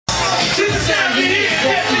To the sound you hear,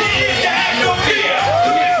 definitely if you have no fear.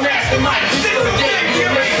 You get smashed the mic, this is the day we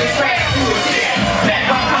erase and crash through a tear.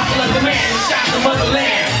 Back by popular demand and shock the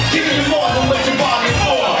motherland. Giving you more than what you bargained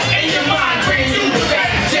for. And your mind bringing you the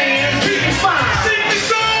baddest jams. You can find. Sing the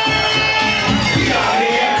song! We are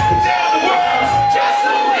here to tell the world just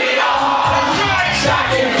who we are. That's right,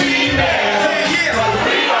 shocking females.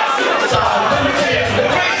 We are superstars. Let me tell you, the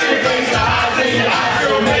race and the grace, the eyes in your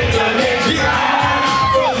eyes will make the next try.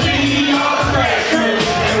 Cause we are the fresh crew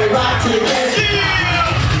and we rock to the best.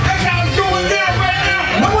 Yeah! That's how it's going down right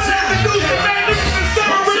now. I want to introduce the magnificent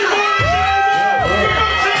summer reborn.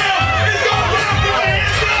 It's going down, put your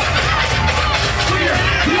hands up. Put your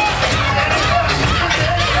hands up.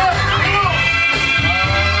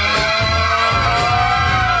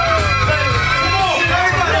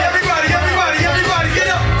 Everybody, get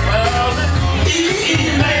up.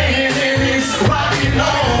 Man, and it's rocking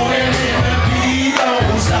on, and the beat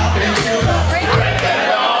don't stop until the break of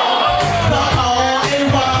dawn. The all and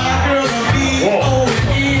wide girl, the beat going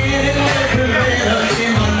in and every letter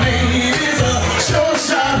in my name is a sure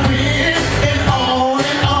shot win, and on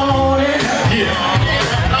and on and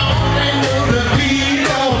on and the beat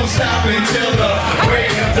don't stop until the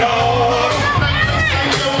break of dawn.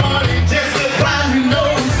 Just to find you know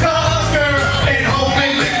who's cause, girl, and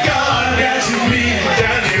hoping to God that you meet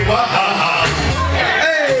Johnny Wah.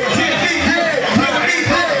 Hey, to the beat, hey, to the beat,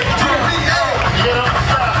 hey, to the beat, hey.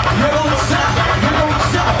 You don't stop, you don't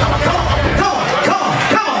stop, you don't stop.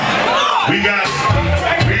 Come on. We got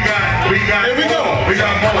Here we go. We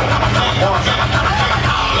got more.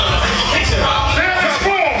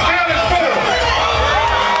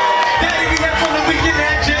 Daddy, we got from the weekend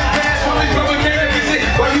that just passed from this rubber can of music.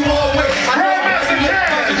 While you all wait, I know I'm messing with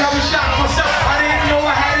I was shocked myself. I didn't know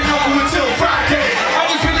I had it over until Friday. I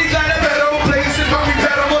was really glad I better place and mommy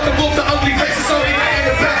better want to move the ugly faces so they got in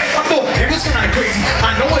the back. I thought it was kind of crazy.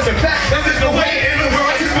 I know it's a fact that there's no way in the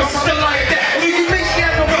world it's my sister like that. When you think she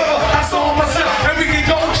had no brother, I saw myself. And we can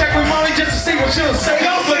go check with mommy just to see what she'll say.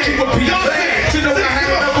 But you would be glad to know I had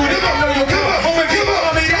enough with it. I know you'll come home and give up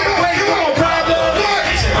on me that way. Come on, problem.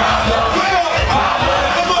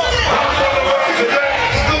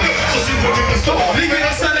 Leaving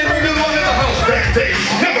us selling in the morning the house that day.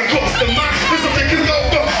 Never crossed the mind. There's something you go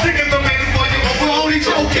up. Thinking the man for you. We'll only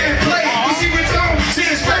joke and play. You see return. See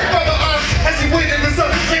his back by the arm. As he went in the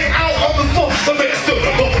sun, came out on the floor. The man stood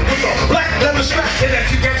above him with a black leather strap. And as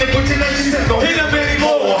you got the butcher that you said, don't hit him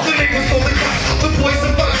anymore. The neighbors told the cops. The boys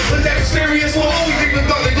are fun. But that experience will always leave the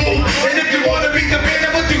thought they glue. And if you want to meet the man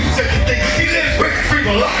that will do second thing, he lives break free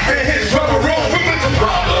for life. And his rubber roll. We went to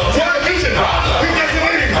problems. Television problems. We got so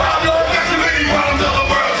many problems. Problems of the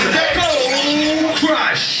world today. Go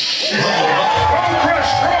crush.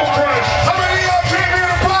 Roll crush. How many of y'all came here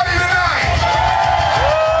to party tonight?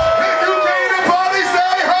 If you came to party,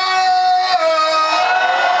 say hi.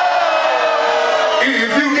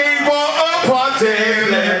 If you came for a party,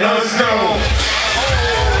 let us know.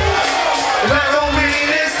 That don't mean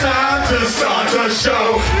it's time to start the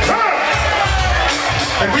show.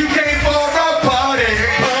 If you came for a party,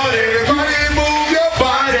 move your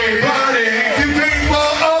body. If you came for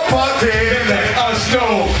a party, let us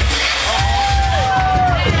know.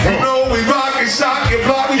 You know we rock and shock and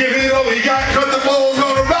block, we give it all we got, cause the balls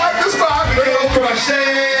gonna rock the spot, we go crush it.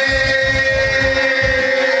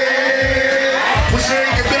 We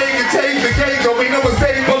shake and bake and take the cake, don't make no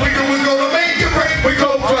mistake, what we do is gonna make it break, we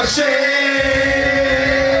go crush it.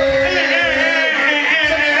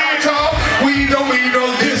 Check it out, y'all, we don't need no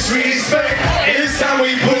disrespect.